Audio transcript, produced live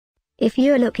If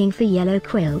you're looking for yellow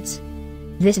quilts,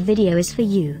 this video is for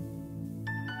you.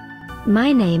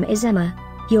 My name is Emma,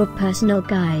 your personal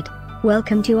guide.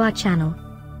 Welcome to our channel.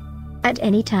 At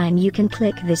any time you can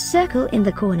click this circle in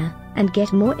the corner, and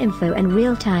get more info and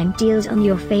real-time deals on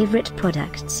your favorite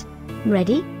products.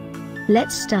 Ready?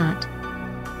 Let's start.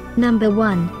 Number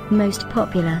 1, Most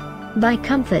Popular, by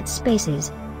Comfort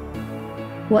Spaces.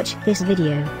 Watch this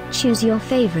video, choose your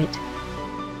favorite.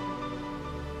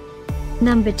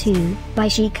 Number 2, by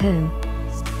Chic.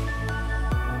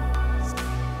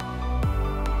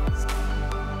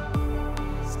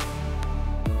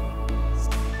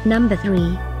 Number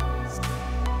 3.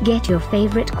 Get your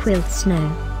favorite quilts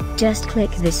now. Just click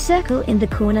this circle in the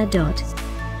corner dot.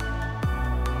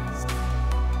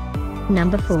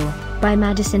 Number 4, by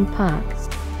Madison Park.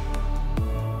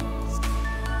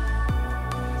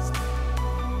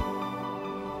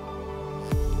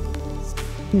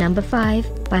 Number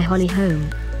 5, by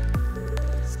HollyHOME.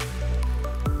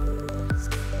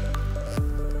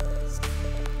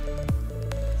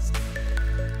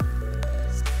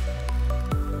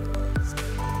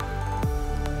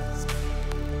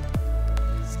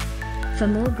 For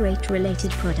more great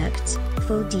related products,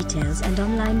 full details and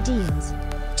online deals,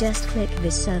 just click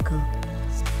this circle.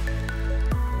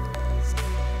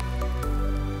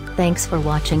 Thanks for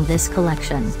watching this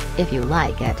collection. If you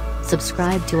like it,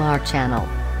 subscribe to our channel.